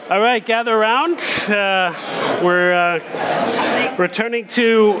All right, gather around. We're returning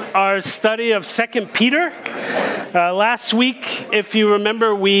to our study of 2 Peter. Last week, if you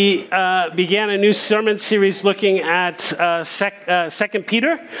remember, we began a new sermon series looking at 2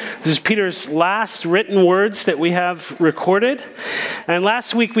 Peter. This is Peter's last written words that we have recorded. And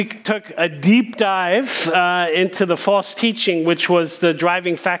last week, we took a deep dive into the false teaching, which was the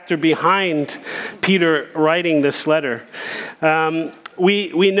driving factor behind Peter writing this letter.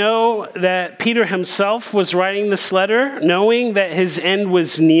 We know that Peter himself was writing this letter knowing that his end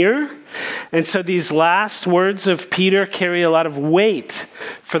was near. And so these last words of Peter carry a lot of weight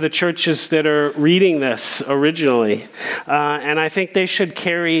for the churches that are reading this originally. And I think they should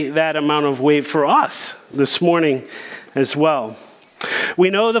carry that amount of weight for us this morning as well. We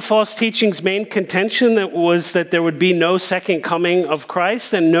know the false teaching's main contention was that there would be no second coming of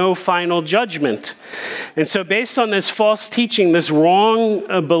Christ and no final judgment. And so based on this false teaching, this wrong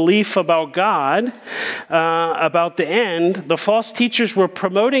belief about God, about the end, the false teachers were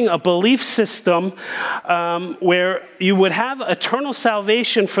promoting a belief system where you would have eternal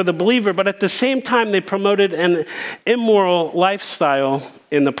salvation for the believer, but at the same time they promoted an immoral lifestyle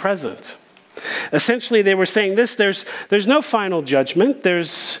in the present. Essentially, they were saying this: there's no final judgment.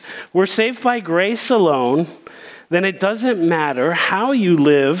 We're saved by grace alone. Then it doesn't matter how you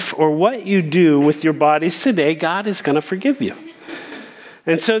live or what you do with your bodies today, God is going to forgive you.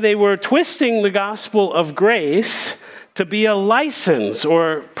 And so they were twisting the gospel of grace to be a license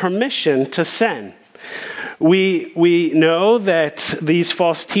or permission to sin. We know that these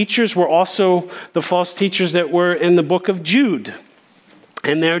false teachers were also the false teachers that were in the book of Jude.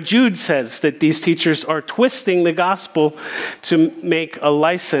 And there Jude says that these teachers are twisting the gospel to make a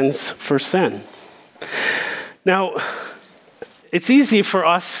license for sin. Now, it's easy for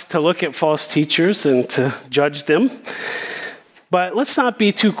us to look at false teachers and to judge them, but let's not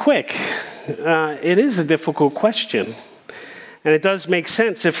be too quick. It is a difficult question, and it does make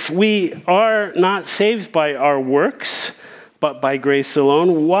sense. If we are not saved by our works, but by grace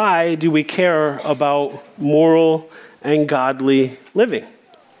alone, why do we care about moral and godly living?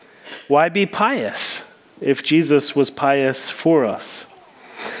 Why be pious if Jesus was pious for us?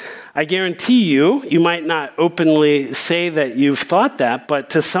 I guarantee you might not openly say that you've thought that, but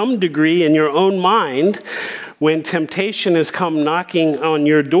to some degree in your own mind, when temptation has come knocking on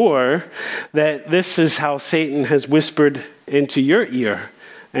your door, that this is how Satan has whispered into your ear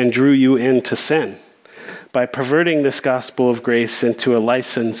and drew you into sin by perverting this gospel of grace into a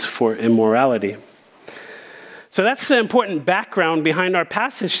license for immorality. So that's the important background behind our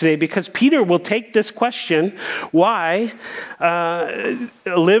passage today, because Peter will take this question, why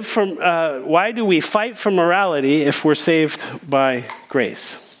do we fight for morality if we're saved by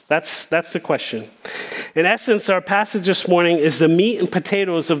grace? That's the question. In essence, our passage this morning is the meat and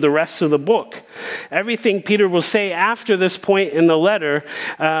potatoes of the rest of the book. Everything Peter will say after this point in the letter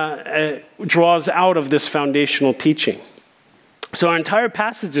draws out of this foundational teaching. So our entire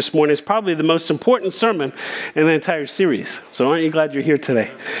passage this morning is probably the most important sermon in the entire series. So aren't you glad you're here today?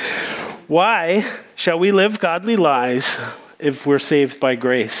 Why shall we live godly lives if we're saved by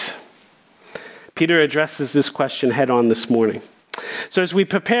grace? Peter addresses this question head on this morning. So as we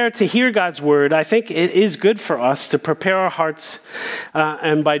prepare to hear God's word, I think it is good for us to prepare our hearts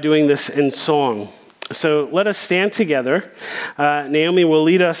and by doing this in song. So let us stand together. Naomi will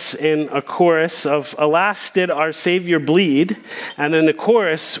lead us in a chorus of "Alas, did our Savior bleed?" And then the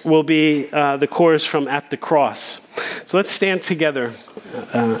chorus will be the chorus from "At the Cross." So let's stand together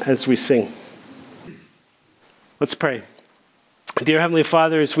as we sing. Let's pray. Dear Heavenly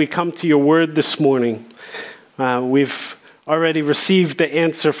Father, as we come to your word this morning, we've already received the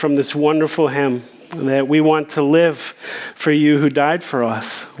answer from this wonderful hymn that we want to live for you who died for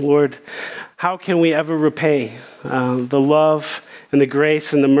us. Lord, how can we ever repay the love and the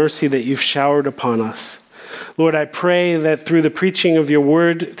grace and the mercy that you've showered upon us? Lord, I pray that through the preaching of your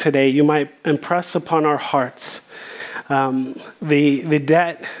word today, you might impress upon our hearts the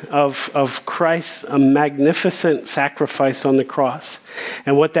debt of Christ's magnificent sacrifice on the cross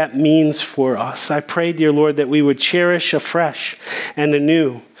and what that means for us. I pray, dear Lord, that we would cherish afresh and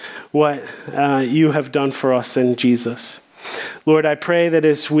anew what you have done for us in Jesus. Lord, I pray that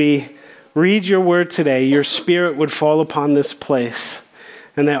as we read your word today, your spirit would fall upon this place,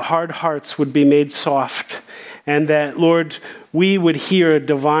 and that hard hearts would be made soft, and that, Lord, we would hear a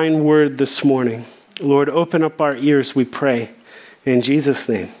divine word this morning. Lord, open up our ears, we pray. In Jesus'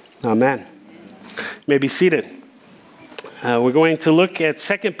 name, amen. You may be seated. We're going to look at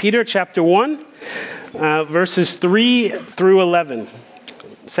 2 Peter chapter 1, verses 3 through 11.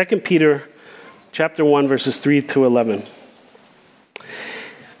 2 Peter chapter 1, verses 3 to 11.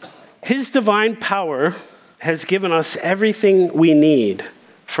 His divine power has given us everything we need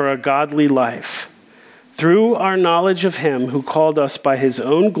for a godly life through our knowledge of him who called us by his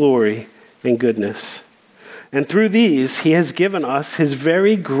own glory and goodness. And through these, he has given us his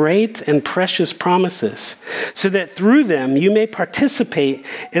very great and precious promises, so that through them you may participate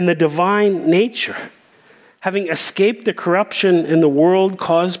in the divine nature, having escaped the corruption in the world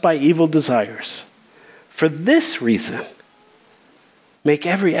caused by evil desires. For this reason, make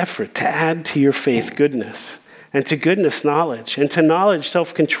every effort to add to your faith goodness, and to goodness knowledge, and to knowledge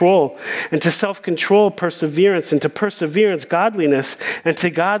self-control, and to self-control perseverance, and to perseverance godliness, and to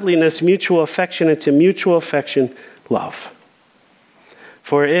godliness mutual affection, and to mutual affection love.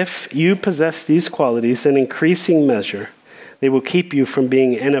 For if you possess these qualities in increasing measure, they will keep you from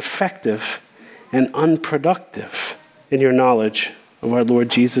being ineffective and unproductive in your knowledge of our Lord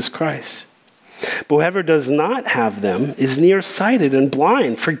Jesus Christ. But whoever does not have them is nearsighted and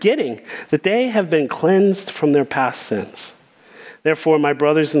blind, forgetting that they have been cleansed from their past sins. Therefore, my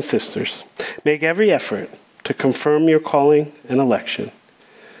brothers and sisters, make every effort to confirm your calling and election.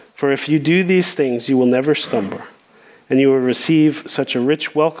 For if you do these things, you will never stumble, and you will receive such a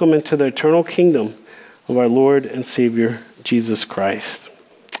rich welcome into the eternal kingdom of our Lord and Savior, Jesus Christ.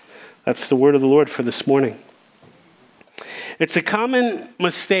 That's the word of the Lord for this morning. It's a common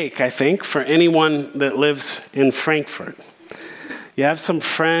mistake, I think, for anyone that lives in Frankfurt. You have some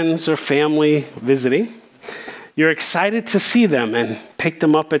friends or family visiting. You're excited to see them and pick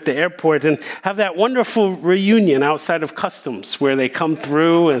them up at the airport and have that wonderful reunion outside of customs where they come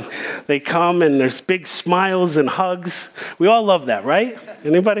through and there's big smiles and hugs. We all love that, right?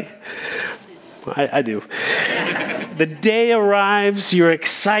 Anybody? I do. The day arrives, you're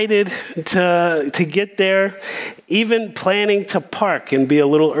excited to get there, even planning to park and be a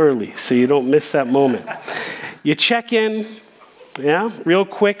little early so you don't miss that moment. You check in, real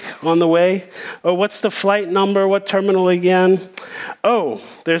quick on the way. Oh, what's the flight number? What terminal again? Oh,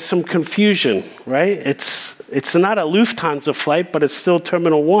 there's some confusion, right? It's not a Lufthansa flight, but it's still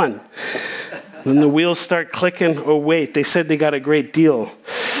Terminal 1. Then the wheels start clicking. Oh, wait, they said they got a great deal.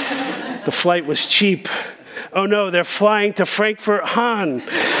 The flight was cheap. Oh no, they're flying to Frankfurt Hahn,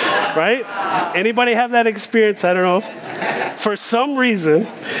 right? Anybody have that experience? I don't know. For some reason,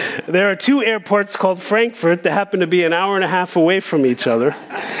 there are two airports called Frankfurt that happen to be an hour and a half away from each other.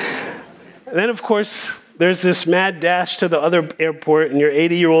 And then, of course, there's this mad dash to the other airport, and your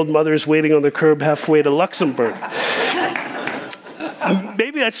 80-year-old mother's waiting on the curb halfway to Luxembourg.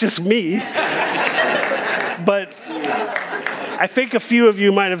 Maybe that's just me, but I think a few of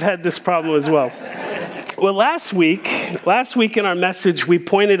you might have had this problem as well. Well, last week in our message, we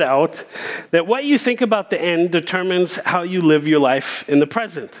pointed out that what you think about the end determines how you live your life in the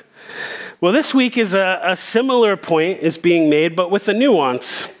present. Well, this week is a similar point is being made, but with a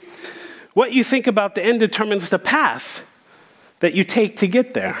nuance. What you think about the end determines the path that you take to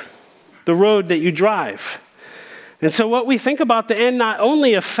get there, the road that you drive. And so what we think about the end not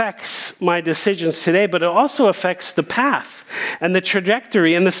only affects my decisions today, but it also affects the path and the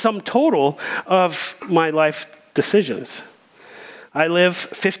trajectory and the sum total of my life decisions. I live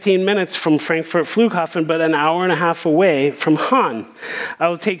 15 minutes from Frankfurt Flughafen, but an hour and a half away from Hahn. I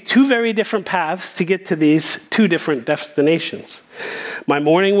will take two very different paths to get to these two different destinations. My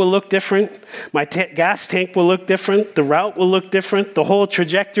morning will look different. My gas tank will look different. The route will look different. The whole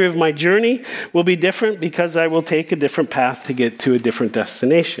trajectory of my journey will be different because I will take a different path to get to a different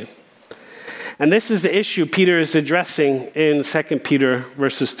destination. And this is the issue Peter is addressing in 2 Peter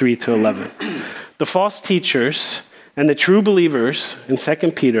verses 3 to 11. The false teachers and the true believers in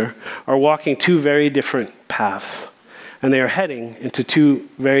 2 Peter are walking two very different paths, and they are heading into two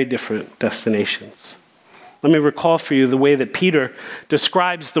very different destinations. Let me recall for you the way that Peter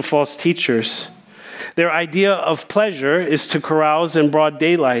describes the false teachers. Their idea of pleasure is to carouse in broad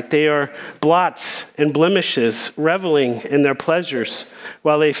daylight. They are blots and blemishes, reveling in their pleasures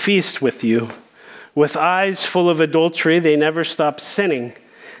while they feast with you. With eyes full of adultery, they never stop sinning.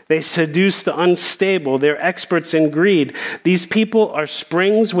 They seduce the unstable. They're experts in greed. These people are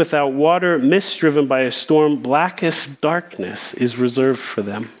springs without water, mist driven by a storm. Blackest darkness is reserved for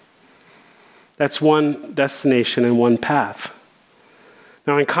them. That's one destination and one path.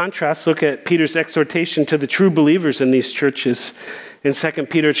 Now, in contrast, look at Peter's exhortation to the true believers in these churches. In 2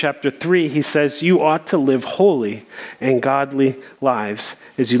 Peter chapter 3, he says, you ought to live holy and godly lives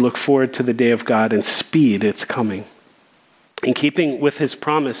as you look forward to the day of God and speed its coming. In keeping with his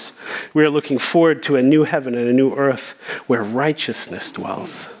promise, we are looking forward to a new heaven and a new earth where righteousness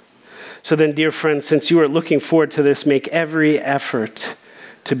dwells. So then, dear friends, since you are looking forward to this, make every effort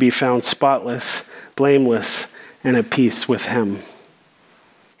to be found spotless, blameless, and at peace with him.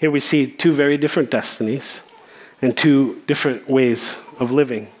 Here we see two very different destinies and two different ways of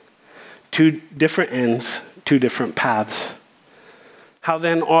living, two different ends, two different paths. How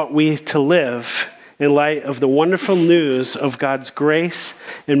then ought we to live in light of the wonderful news of God's grace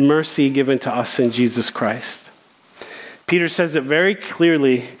and mercy given to us in Jesus Christ? Peter says it very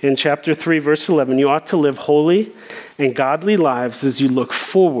clearly in chapter 3, verse 11. You ought to live holy and godly lives as you look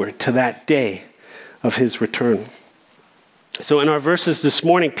forward to that day of his return. So in our verses this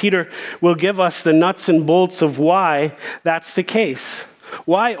morning, Peter will give us the nuts and bolts of why that's the case.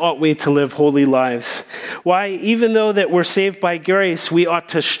 Why ought we to live holy lives? Why, even though that we're saved by grace, we ought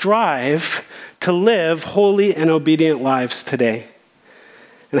to strive to live holy and obedient lives today.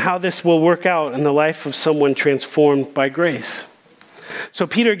 And how this will work out in the life of someone transformed by grace. So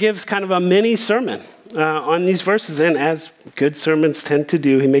Peter gives kind of a mini sermon on these verses, and as good sermons tend to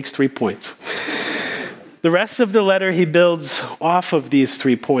do, he makes 3 points. The rest of the letter he builds off of these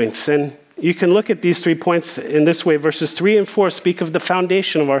 3 points, and you can look at these 3 points in this way. Verses 3 and 4 speak of the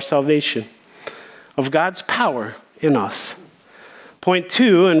foundation of our salvation, of God's power in us. Point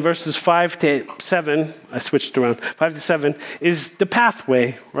 2 in verses 5 to 7, I switched around, 5 to 7, is the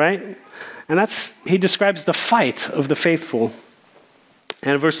pathway, right? And he describes the fight of the faithful.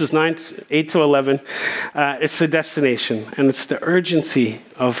 And verses 8 to 11, it's the destination, and it's the urgency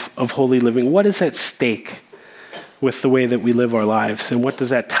of holy living. What is at stake with the way that we live our lives, and what does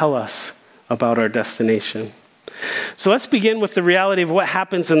that tell us about our destination? So let's begin with the reality of what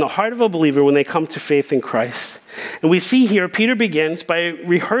happens in the heart of a believer when they come to faith in Christ. And we see here, Peter begins by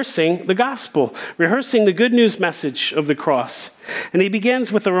rehearsing the gospel, rehearsing the good news message of the cross. And he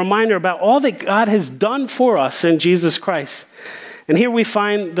begins with a reminder about all that God has done for us in Jesus Christ. And here we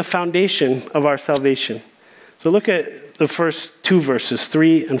find the foundation of our salvation. So look at the first 2 verses,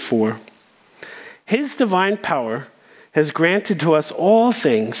 3 and 4. His divine power has granted to us all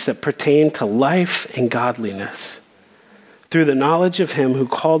things that pertain to life and godliness through the knowledge of him who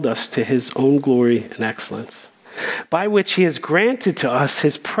called us to his own glory and excellence, by which he has granted to us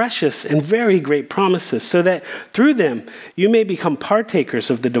his precious and very great promises, so that through them you may become partakers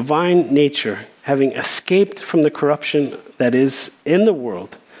of the divine nature, having escaped from the corruption that is in the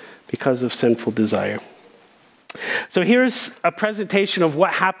world because of sinful desire. So here's a presentation of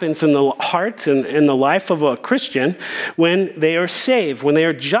what happens in the heart and in the life of a Christian when they are saved, when they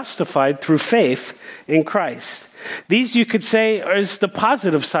are justified through faith in Christ. These, you could say, is the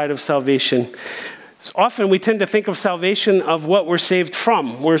positive side of salvation. Often we tend to think of salvation of what we're saved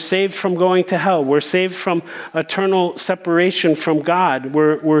from. We're saved from going to hell. We're saved from eternal separation from God.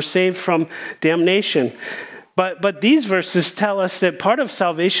 We're saved from damnation. But these verses tell us that part of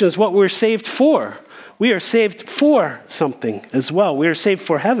salvation is what we're saved for. We are saved for something as well. We are saved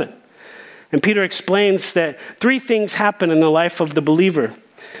for heaven. And Peter explains that 3 things happen in the life of the believer.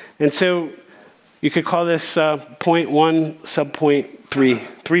 And so you could call this point 1, subpoint 3,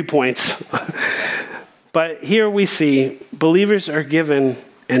 3 points. But here we see believers are given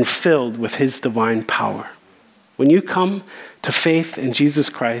and filled with his divine power. When you come to faith in Jesus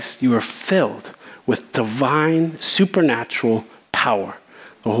Christ, you are filled with divine, supernatural power,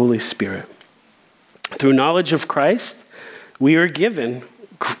 the Holy Spirit. Through knowledge of Christ, we are given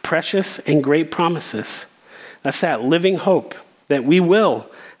precious and great promises. That's that living hope that we will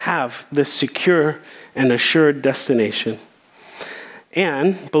have this secure and assured destination.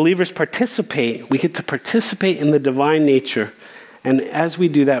 And believers we get to participate in the divine nature. And as we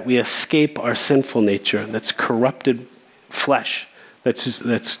do that, we escape our sinful nature, that's corrupted flesh,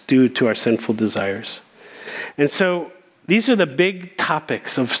 that's due to our sinful desires. And so these are the big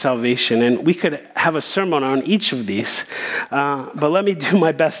topics of salvation, and we could have a sermon on each of these. But let me do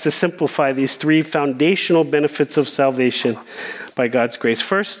my best to simplify these 3 foundational benefits of salvation by God's grace.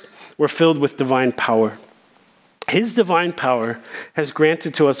 First, we're filled with divine power. His divine power has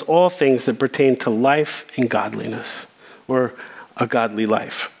granted to us all things that pertain to life and godliness, or a godly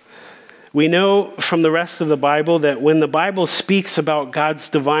life. We know from the rest of the Bible that when the Bible speaks about God's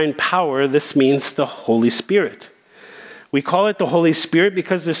divine power, this means the Holy Spirit. We call it the Holy Spirit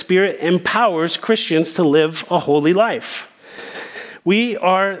because the Spirit empowers Christians to live a holy life. We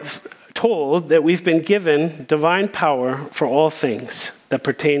are told that we've been given divine power for all things that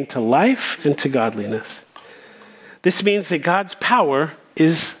pertain to life and to godliness. This means that God's power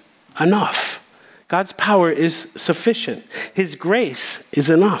is enough. God's power is sufficient. His grace is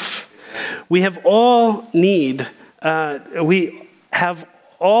enough. We have all we have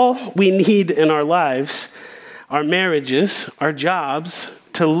all we need in our lives, our marriages, our jobs,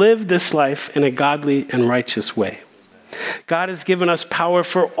 to live this life in a godly and righteous way. God has given us power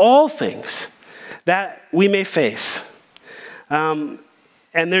for all things that we may face.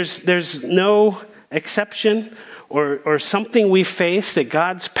 And there's no exception or something we face that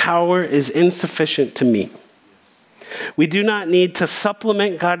God's power is insufficient to meet. We do not need to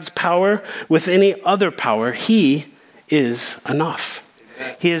supplement God's power with any other power. He is enough.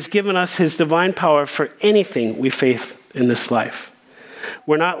 He has given us his divine power for anything we face in this life.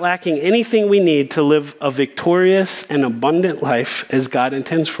 We're not lacking anything we need to live a victorious and abundant life as God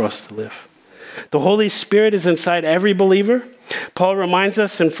intends for us to live. The Holy Spirit is inside every believer. Paul reminds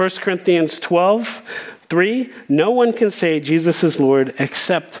us in 1 Corinthians 12:3, no one can say Jesus is Lord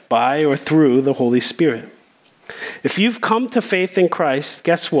except by or through the Holy Spirit. If you've come to faith in Christ,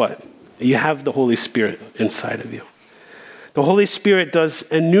 guess what? You have the Holy Spirit inside of you. The Holy Spirit does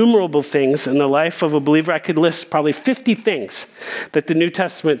innumerable things in the life of a believer. I could list probably 50 things that the New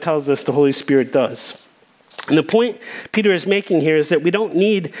Testament tells us the Holy Spirit does. And the point Peter is making here is that we don't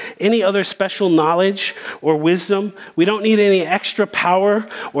need any other special knowledge or wisdom. We don't need any extra power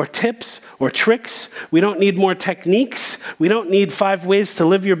or tips or tricks. We don't need more techniques. We don't need 5 ways to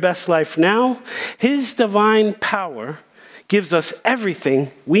live your best life now. His divine power gives us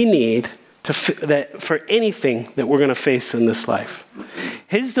everything we need for anything that we're going to face in this life.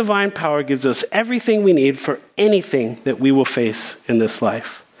 His divine power gives us everything we need for anything that we will face in this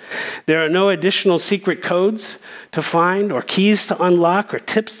life. There are no additional secret codes to find or keys to unlock or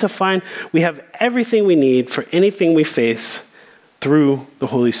tips to find. We have everything we need for anything we face through the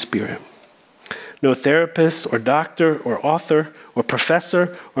Holy Spirit. No therapist or doctor or author or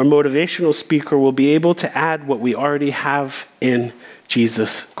professor or motivational speaker will be able to add what we already have in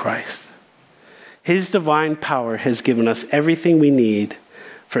Jesus Christ. His divine power has given us everything we need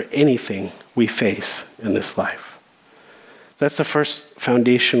for anything we face in this life. That's the first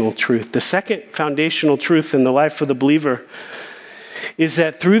foundational truth. The second foundational truth in the life of the believer is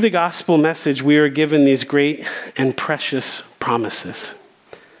that through the gospel message, we are given these great and precious promises.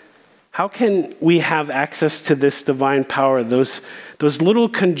 How can we have access to this divine power? Those little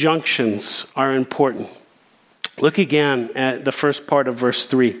conjunctions are important. Look again at the first part of verse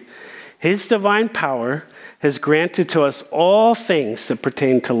 3. His divine power has granted to us all things that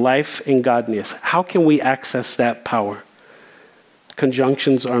pertain to life and godliness. How can we access that power?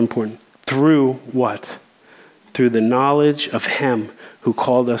 Conjunctions are important. Through what? Through the knowledge of him who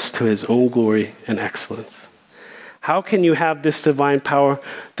called us to his own glory and excellence. How can you have this divine power?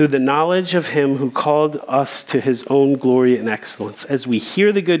 Through the knowledge of him who called us to his own glory and excellence. As we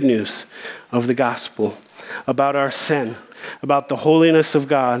hear the good news of the gospel about our sin, about the holiness of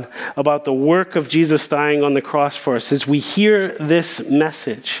God, about the work of Jesus dying on the cross for us, as we hear this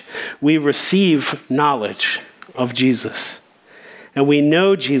message, we receive knowledge of Jesus. And we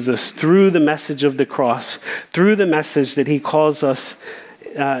know Jesus through the message of the cross, through the message that he calls us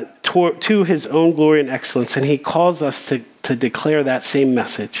to his own glory and excellence. And he calls us to declare that same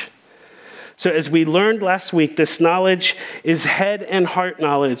message. So as we learned last week, this knowledge is head and heart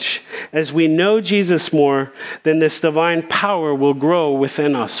knowledge. As we know Jesus more, then this divine power will grow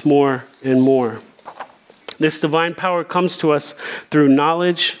within us more and more. This divine power comes to us through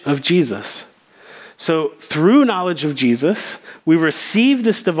knowledge of Jesus. So through knowledge of Jesus, we receive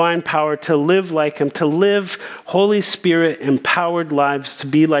this divine power to live like him, to live Holy Spirit empowered lives, to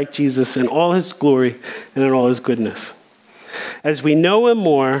be like Jesus in all his glory and in all his goodness. As we know him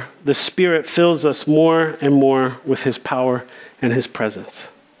more, the Spirit fills us more and more with his power and his presence.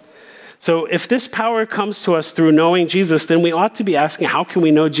 So if this power comes to us through knowing Jesus, then we ought to be asking, how can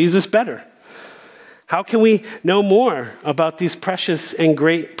we know Jesus better? How can we know more about these precious and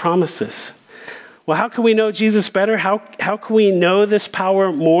great promises? Well, how can we know Jesus better? How can we know this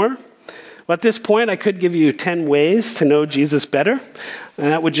power more? Well, at this point, I could give you 10 ways to know Jesus better, and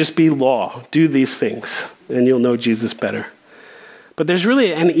that would just be law. Do these things, and you'll know Jesus better. But there's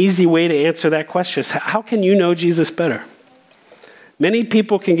really an easy way to answer that question. How can you know Jesus better? Many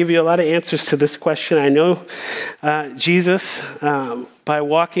people can give you a lot of answers to this question. I know Jesus by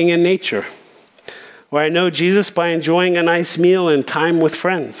walking in nature, or I know Jesus by enjoying a nice meal and time with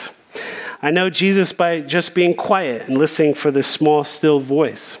friends. I know Jesus by just being quiet and listening for this small, still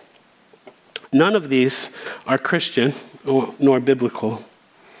voice. None of these are Christian nor biblical.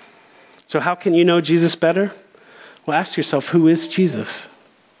 So how can you know Jesus better? Well, ask yourself, who is Jesus?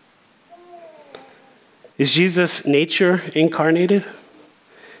 Is Jesus nature incarnated?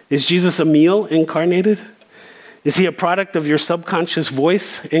 Is Jesus a meal incarnated? Is he a product of your subconscious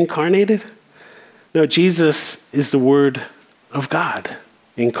voice incarnated? No, Jesus is the Word of God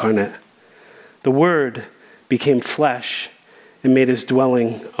incarnate. The Word became flesh and made his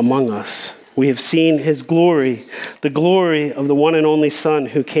dwelling among us. We have seen his glory, the glory of the one and only Son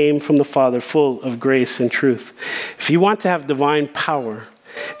who came from the Father, full of grace and truth. If you want to have divine power,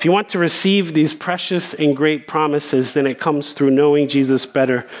 If you want to receive these precious and great promises, then it comes through knowing Jesus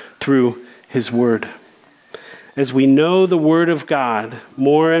better through his word. As we know the word of God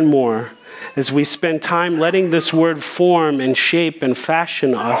more and more, as we spend time letting this word form and shape and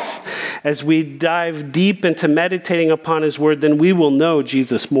fashion us, as we dive deep into meditating upon his word, then we will know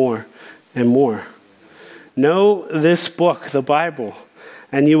Jesus more and more. Know this book, the Bible,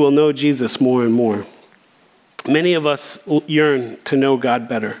 and you will know Jesus more and more. Many of us yearn to know God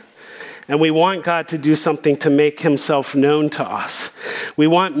better. And we want God to do something to make himself known to us. We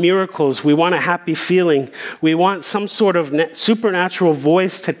want miracles. We want a happy feeling. We want some sort of supernatural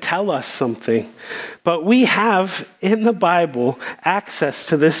voice to tell us something. But we have in the Bible access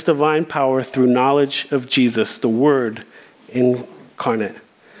to this divine power through knowledge of Jesus, the Word incarnate.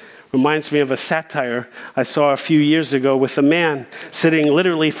 Reminds me of a satire I saw a few years ago with a man sitting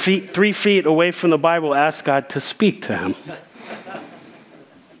literally 3 feet away from the Bible, asked God to speak to him.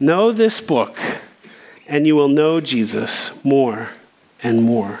 Know this book, and you will know Jesus more and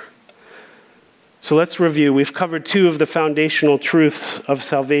more. So let's review. We've covered 2 of the foundational truths of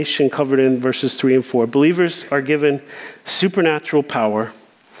salvation covered in verses 3 and 4. Believers are given supernatural power.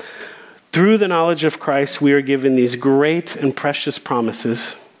 Through the knowledge of Christ, we are given these great and precious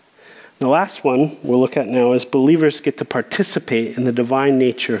promises. The last one we'll look at now is believers get to participate in the divine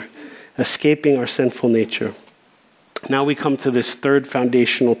nature, escaping our sinful nature. Now we come to this third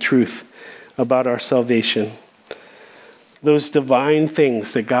foundational truth about our salvation. Those divine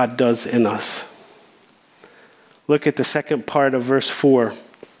things that God does in us. Look at the second part of verse 4.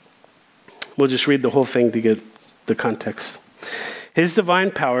 We'll just read the whole thing to get the context. His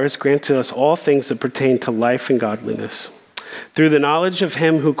divine power has granted us all things that pertain to life and godliness, through the knowledge of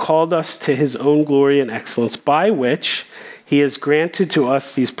him who called us to his own glory and excellence, by which he has granted to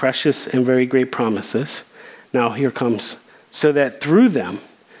us these precious and very great promises. Now here comes, so that through them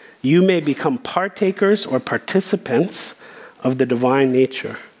you may become partakers or participants of the divine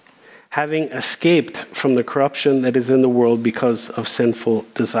nature, having escaped from the corruption that is in the world because of sinful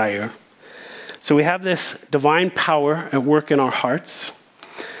desire. So we have this divine power at work in our hearts,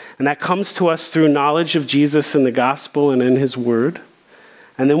 and that comes to us through knowledge of Jesus in the gospel and in his word.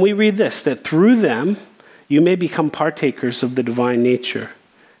 And then we read this, that through them you may become partakers of the divine nature,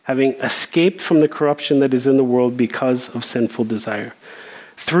 having escaped from the corruption that is in the world because of sinful desire.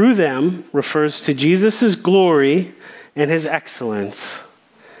 Through them refers to Jesus' glory and his excellence.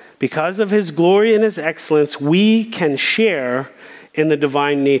 Because of his glory and his excellence, we can share in the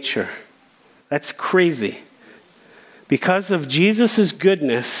divine nature. That's crazy. Because of Jesus'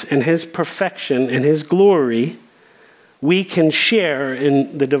 goodness and his perfection and his glory, we can share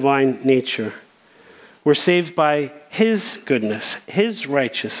in the divine nature. We're saved by his goodness, his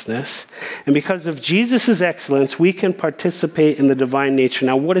righteousness, and because of Jesus' excellence, we can participate in the divine nature.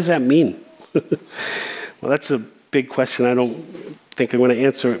 Now, what does that mean? Well, that's a big question. I don't think I'm going to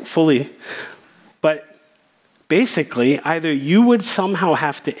answer it fully. But basically, either you would somehow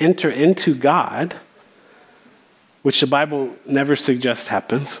have to enter into God, which the Bible never suggests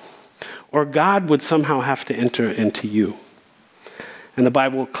happens, or God would somehow have to enter into you. And the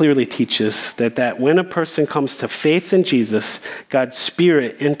Bible clearly teaches that when a person comes to faith in Jesus, God's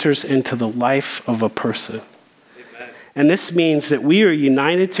Spirit enters into the life of a person. Amen. And this means that we are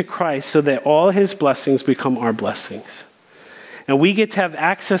united to Christ so that all his blessings become our blessings. And we get to have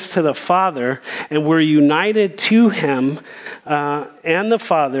access to the Father, and we're united to him and the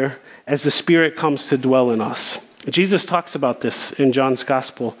Father as the Spirit comes to dwell in us. Jesus talks about this in John's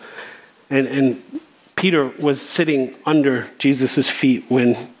Gospel, and Peter was sitting under Jesus' feet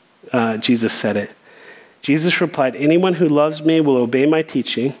when Jesus said it. Jesus replied, "Anyone who loves me will obey my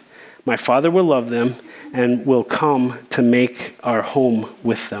teaching. My Father will love them and will come to make our home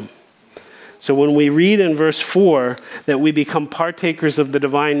with them." So when we read in verse 4 that we become partakers of the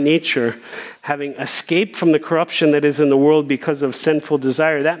divine nature, having escaped from the corruption that is in the world because of sinful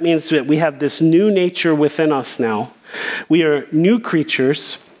desire, that means that we have this new nature within us now. We are new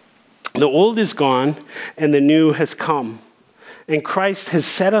creatures. The old is gone, and the new has come. And Christ has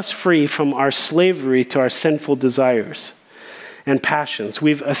set us free from our slavery to our sinful desires and passions.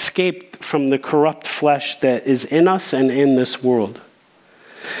 We've escaped from the corrupt flesh that is in us and in this world.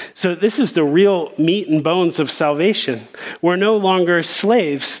 So this is the real meat and bones of salvation. We're no longer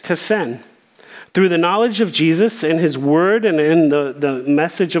slaves to sin. Through the knowledge of Jesus and his word and in the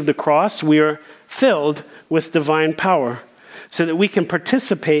message of the cross, we are filled with divine power, so that we can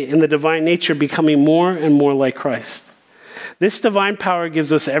participate in the divine nature, becoming more and more like Christ. This divine power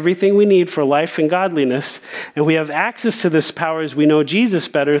gives us everything we need for life and godliness, and we have access to this power as we know Jesus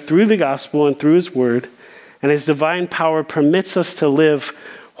better through the gospel and through his word, And his divine power permits us to live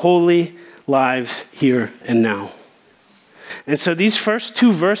holy lives here and now. And so these first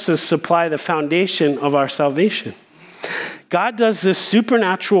two verses supply the foundation of our salvation. God does this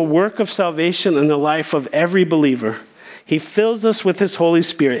supernatural work of salvation in the life of every believer. He fills us with his Holy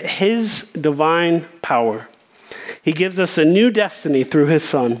Spirit, his divine power. He gives us a new destiny through his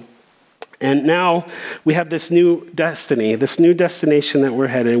Son. And now we have this new destiny, this new destination that we're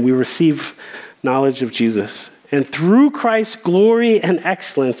headed. We receive knowledge of Jesus. And through Christ's glory and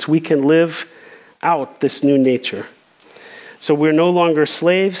excellence, we can live out this new nature. So we're no longer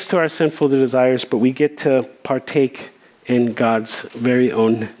slaves to our sinful desires, but we get to partake in God's very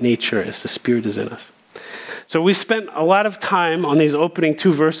own nature as the Spirit is in us. So we spent a lot of time on these opening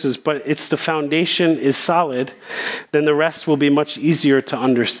two verses, but it's the foundation is solid, then the rest will be much easier to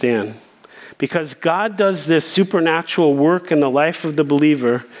understand. Because God does this supernatural work in the life of the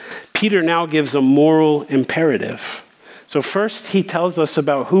believer, Peter now gives a moral imperative. So first he tells us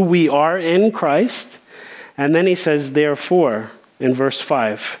about who we are in Christ, and then he says, therefore, in verse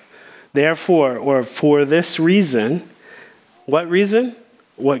 5. Therefore, or for this reason. What reason?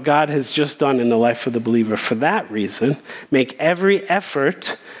 What God has just done in the life of the believer. For that reason, make every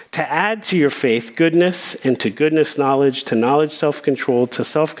effort to add to your faith goodness, and to goodness knowledge, to knowledge self-control, to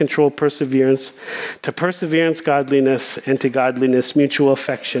self-control perseverance, to perseverance godliness, and to godliness mutual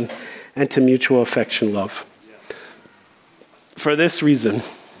affection, and to mutual affection love. For this reason.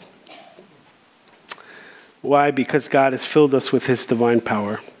 Why? Because God has filled us with his divine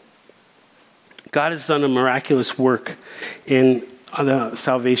power. God has done a miraculous work in the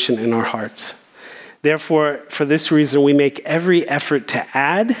salvation in our hearts. Therefore, for this reason, we make every effort to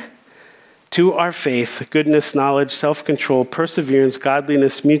add to our faith goodness, knowledge, self-control, perseverance,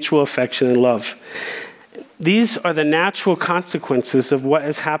 godliness, mutual affection, and love. These are the natural consequences of what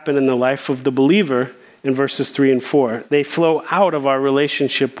has happened in the life of the believer in verses 3 and 4. They flow out of our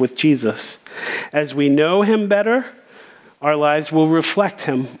relationship with Jesus. As we know him better, our lives will reflect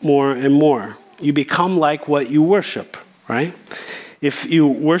him more and more. You become like what you worship, right? If you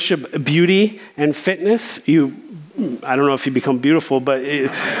worship beauty and fitness, I don't know if you become beautiful, but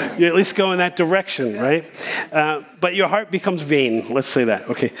you at least go in that direction, right? But your heart becomes vain, let's say that,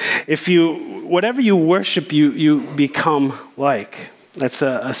 okay? Whatever you worship, you become like. That's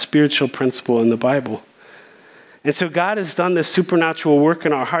a spiritual principle in the Bible. And so God has done this supernatural work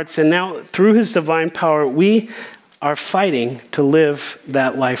in our hearts, and now through his divine power, we are fighting to live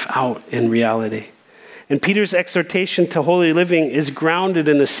that life out in reality. And Peter's exhortation to holy living is grounded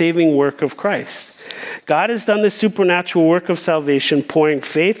in the saving work of Christ. God has done this supernatural work of salvation, pouring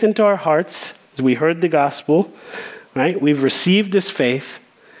faith into our hearts, as we heard the gospel, right? We've received this faith,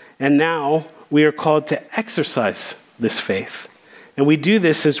 and now we are called to exercise this faith. And we do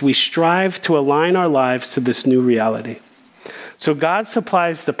this as we strive to align our lives to this new reality. So God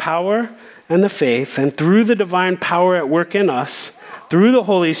supplies the power and the faith, and through the divine power at work in us, through the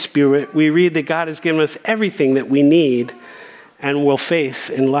Holy Spirit, we read that God has given us everything that we need and will face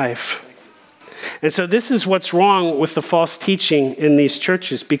in life. And so this is what's wrong with the false teaching in these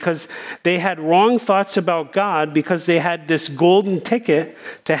churches, because they had wrong thoughts about God, because they had this golden ticket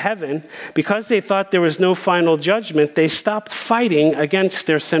to heaven. Because they thought there was no final judgment, they stopped fighting against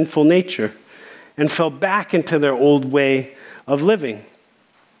their sinful nature and fell back into their old way of living.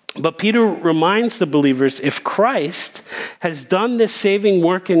 But Peter reminds the believers, if Christ has done this saving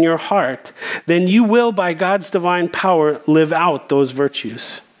work in your heart, then you will, by God's divine power, live out those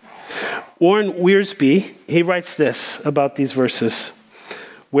virtues. Warren Wiersbe, he writes this about these verses.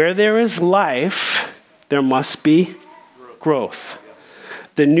 Where there is life, there must be growth.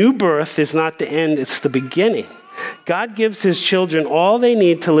 The new birth is not the end, it's the beginning. God gives his children all they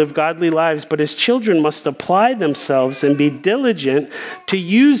need to live godly lives, but his children must apply themselves and be diligent to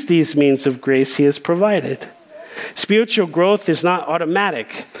use these means of grace he has provided. Spiritual growth is not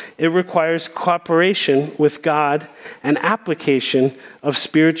automatic. It requires cooperation with God and application of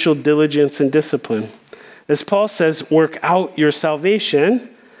spiritual diligence and discipline. As Paul says, work out your salvation,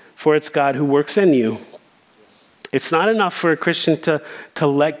 for it's God who works in you. It's not enough for a Christian to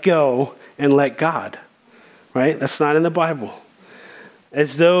let go and let God, right? That's not in the Bible.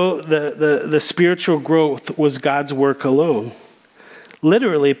 As though the spiritual growth was God's work alone.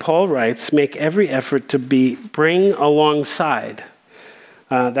 Literally, Paul writes, make every effort to bring alongside.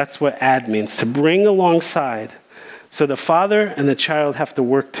 That's what add means, to bring alongside. So the Father and the child have to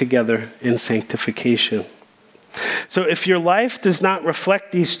work together in sanctification. So if your life does not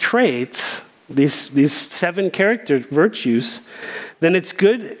reflect these traits, these 7 character virtues, then it's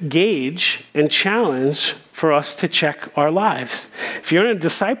good gauge and challenge for us to check our lives. If you're in a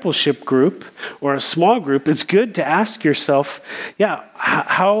discipleship group or a small group, it's good to ask yourself,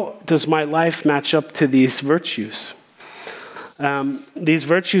 how does my life match up to these virtues? These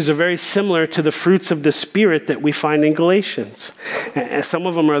virtues are very similar to the fruits of the Spirit that we find in Galatians. And some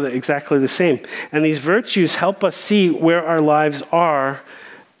of them are exactly the same. And these virtues help us see where our lives are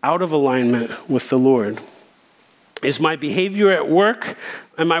out of alignment with the Lord. Is my behavior at work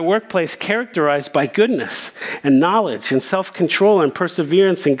and my workplace characterized by goodness and knowledge and self-control and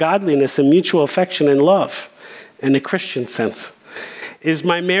perseverance and godliness and mutual affection and love in the Christian sense? Is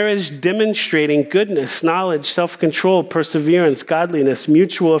my marriage demonstrating goodness, knowledge, self-control, perseverance, godliness,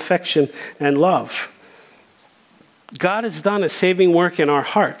 mutual affection, and love? God has done a saving work in our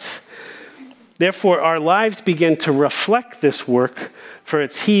hearts. Therefore, our lives begin to reflect this work, for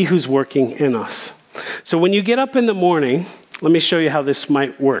it's He who's working in us. So when you get up in the morning, let me show you how this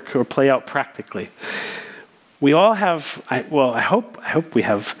might work or play out practically. We all have, I hope we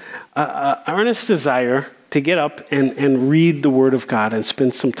have an earnest desire to get up and read the Word of God and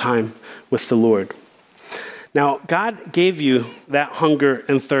spend some time with the Lord. Now, God gave you that hunger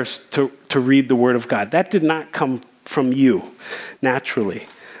and thirst to read the Word of God. That did not come from you naturally.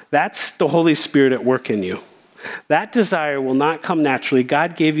 That's the Holy Spirit at work in you. That desire will not come naturally.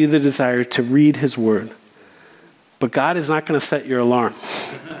 God gave you the desire to read His Word. But God is not going to set your alarm.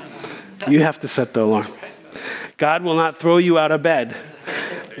 You have to set the alarm. God will not throw you out of bed.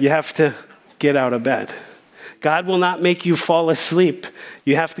 You have to get out of bed. God will not make you fall asleep.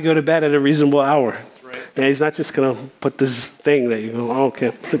 You have to go to bed at a reasonable hour. Right. And He's not just going to put this thing that you go, oh,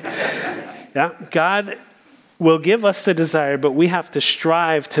 okay. Yeah, God will give us the desire, but we have to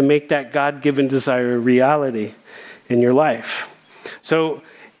strive to make that God-given desire a reality in your life. So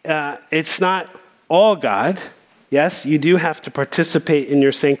it's not all God. Yes, you do have to participate in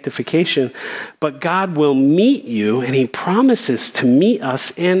your sanctification, but God will meet you, and He promises to meet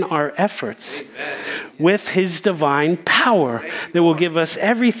us in our efforts with His divine power that will give us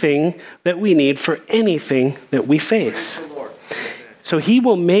everything that we need for anything that we face. So He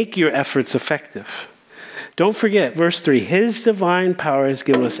will make your efforts effective. Don't forget, verse 3, His divine power has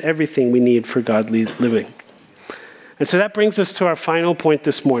given us everything we need for godly living. And so that brings us to our final point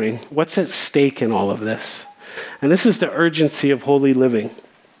this morning. What's at stake in all of this? And this is the urgency of holy living.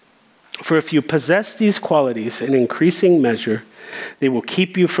 For if you possess these qualities in increasing measure, they will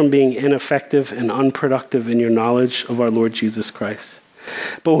keep you from being ineffective and unproductive in your knowledge of our Lord Jesus Christ.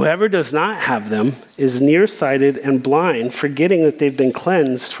 But whoever does not have them is nearsighted and blind, forgetting that they've been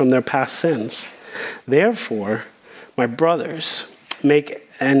cleansed from their past sins. Therefore, my brothers, make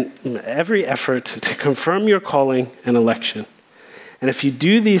every effort to confirm your calling and election. And if you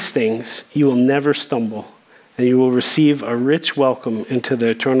do these things, you will never stumble, and you will receive a rich welcome into the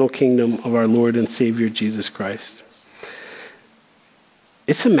eternal kingdom of our Lord and Savior Jesus Christ.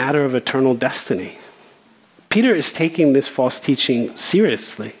 It's a matter of eternal destiny. Peter is taking this false teaching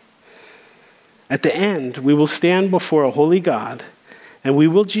seriously. At the end, we will stand before a holy God, and we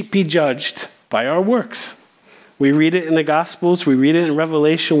will be judged by our works. We read it in the Gospels, we read it in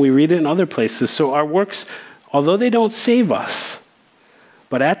Revelation, we read it in other places. So our works, although they don't save us,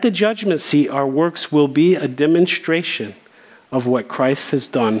 but at the judgment seat, our works will be a demonstration of what Christ has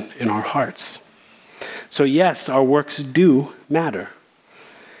done in our hearts. So yes, our works do matter,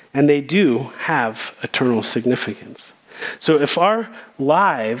 and they do have eternal significance. So if our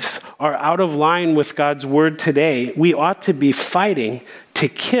lives are out of line with God's word today, we ought to be fighting to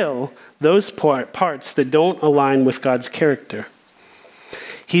kill those parts that don't align with God's character.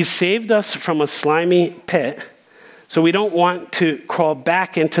 He's saved us from a slimy pit, so we don't want to crawl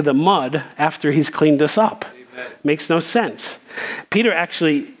back into the mud after He's cleaned us up. Amen. Makes no sense. Peter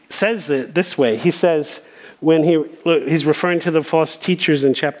actually says it this way. He says, when he's referring to the false teachers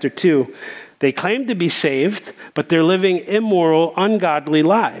in chapter 2, they claim to be saved, but they're living immoral, ungodly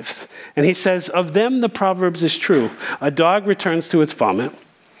lives. And he says, of them the Proverbs is true. A dog returns to its vomit,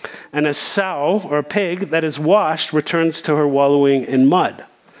 and a sow or a pig that is washed returns to her wallowing in mud.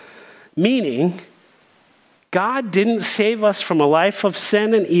 Meaning, God didn't save us from a life of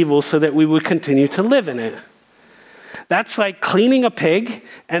sin and evil so that we would continue to live in it. That's like cleaning a pig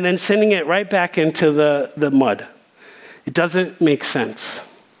and then sending it right back into the mud. It doesn't make sense.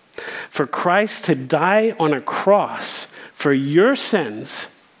 For Christ to die on a cross for your sins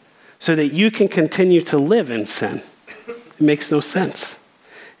so that you can continue to live in sin, it makes no sense.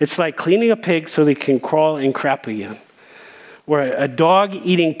 It's like cleaning a pig so they can crawl and crap again. Or a dog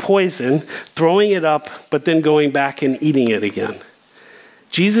eating poison, throwing it up, but then going back and eating it again.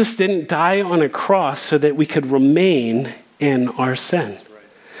 Jesus didn't die on a cross so that we could remain in our sin.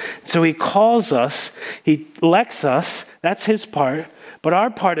 So he calls us, he elects us, that's his part, but our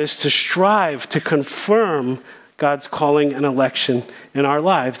part is to strive to confirm God's calling and election in our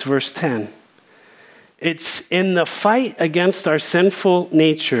lives. Verse 10. It's in the fight against our sinful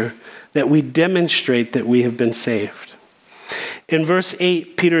nature that we demonstrate that we have been saved. In verse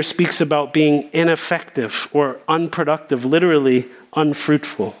 8, Peter speaks about being ineffective or unproductive, literally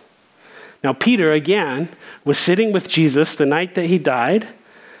unfruitful. Now, Peter, again, was sitting with Jesus the night that he died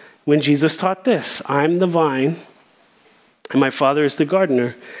when Jesus taught this: I'm the vine and my Father is the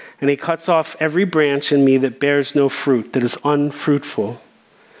gardener, and he cuts off every branch in me that bears no fruit, that is unfruitful.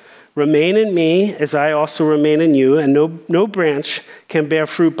 Remain in me as I also remain in you, and no branch can bear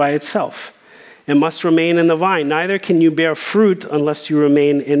fruit by itself. It must remain in the vine. Neither can you bear fruit unless you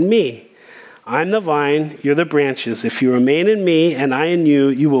remain in me. I'm the vine, you're the branches. If you remain in me and I in you,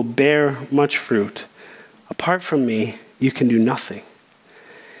 you will bear much fruit. Apart from me, you can do nothing.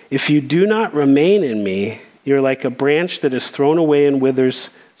 If you do not remain in me, you're like a branch that is thrown away and withers.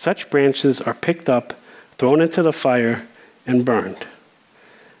 Such branches are picked up, thrown into the fire, and burned.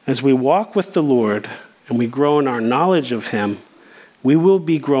 As we walk with the Lord and we grow in our knowledge of him, we will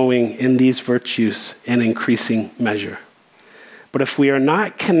be growing in these virtues in increasing measure. But if we are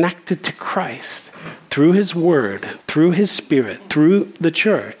not connected to Christ through his word, through his spirit, through the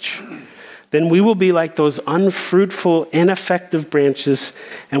church, then we will be like those unfruitful, ineffective branches.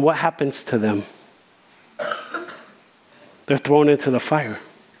 And what happens to them? They're thrown into the fire.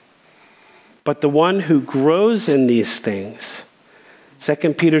 But the one who grows in these things,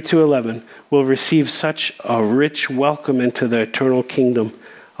 2 Peter 2:11, will receive such a rich welcome into the eternal kingdom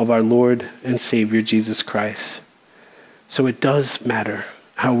of our Lord and Savior Jesus Christ. So it does matter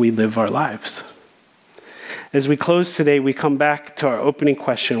how we live our lives. As we close today, we come back to our opening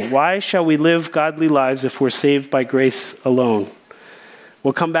question: why shall we live godly lives if we're saved by grace alone?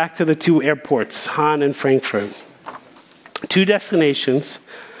 We'll come back to the two airports, Hahn and Frankfurt. Two destinations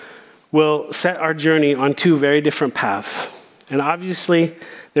will set our journey on two very different paths. And obviously,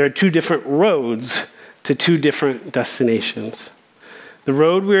 there are two different roads to two different destinations. The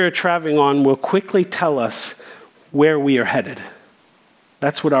road we are traveling on will quickly tell us where we are headed.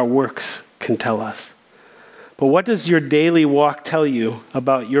 That's what our works can tell us. But what does your daily walk tell you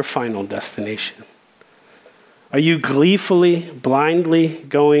about your final destination? Are you gleefully, blindly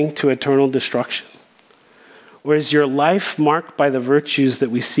going to eternal destruction? Or is your life marked by the virtues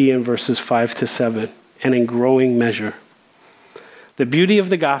that we see in verses 5 to 7 and in growing measure? The beauty of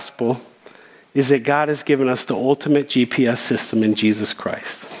the gospel is that God has given us the ultimate GPS system in Jesus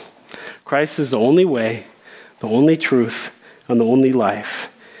Christ. Christ is the only way, the only truth, and the only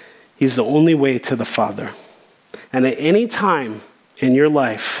life. He's the only way to the Father. And at any time in your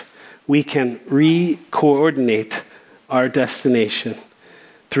life, we can re-coordinate our destination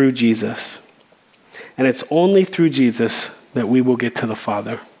through Jesus. And it's only through Jesus that we will get to the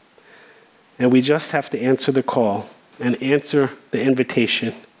Father. And we just have to answer the call and answer the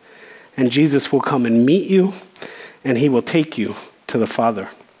invitation. And Jesus will come and meet you, and he will take you to the Father.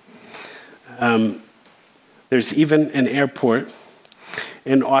 There's even an airport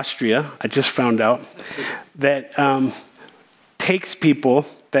in Austria, I just found out, that takes people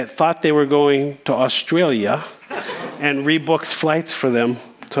that thought they were going to Australia and rebooks flights for them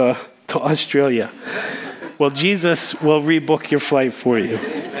to Australia. Well, Jesus will rebook your flight for you.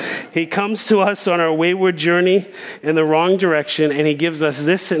 He comes to us on our wayward journey in the wrong direction, and he gives us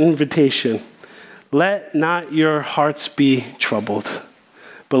this invitation: let not your hearts be troubled.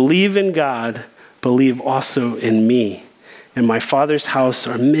 Believe in God, believe also in me. In my Father's house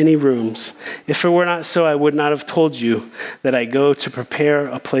are many rooms. If it were not so, I would not have told you that I go to prepare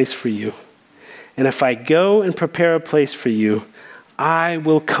a place for you. And if I go and prepare a place for you, I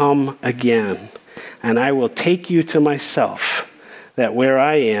will come again, and I will take you to myself, that where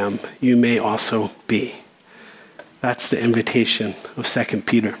I am, you may also be. That's the invitation of 2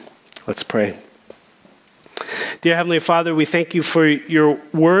 Peter. Let's pray. Dear Heavenly Father, we thank you for your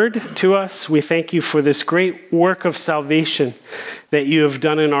word to us. We thank you for this great work of salvation that you have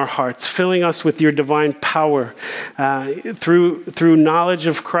done in our hearts, filling us with your divine power through knowledge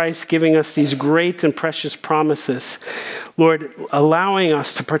of Christ, giving us these great and precious promises. Lord, allowing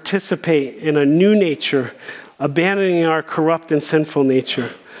us to participate in a new nature, abandoning our corrupt and sinful nature.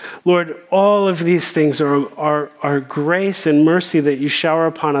 Lord, all of these things are grace and mercy that you shower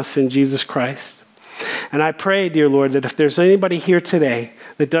upon us in Jesus Christ. And I pray, dear Lord, that if there's anybody here today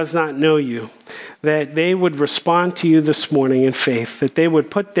that does not know you, that they would respond to you this morning in faith, that they would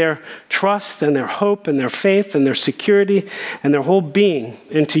put their trust and their hope and their faith and their security and their whole being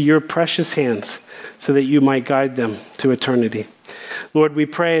into your precious hands so that you might guide them to eternity. Lord, we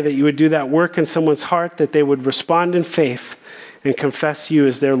pray that you would do that work in someone's heart, that they would respond in faith and confess you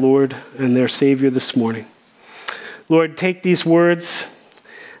as their Lord and their Savior this morning. Lord, take these words,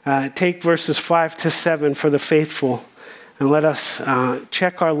 take verses 5 to 7 for the faithful, and let us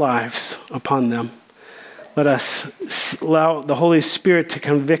check our lives upon them. Let us allow the Holy Spirit to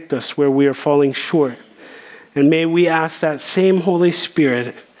convict us where we are falling short. And may we ask that same Holy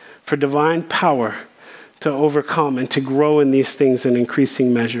Spirit for divine power to overcome and to grow in these things in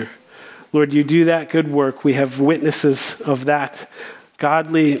increasing measure. Lord, you do that good work. We have witnesses of that,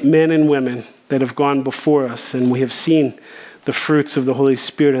 godly men and women that have gone before us, and we have seen the fruits of the Holy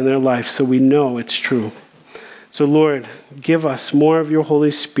Spirit in their life, so we know it's true. So Lord, give us more of your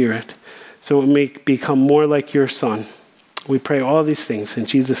Holy Spirit so we may become more like your Son. We pray all these things in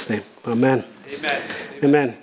Jesus' name. Amen. Amen. Amen.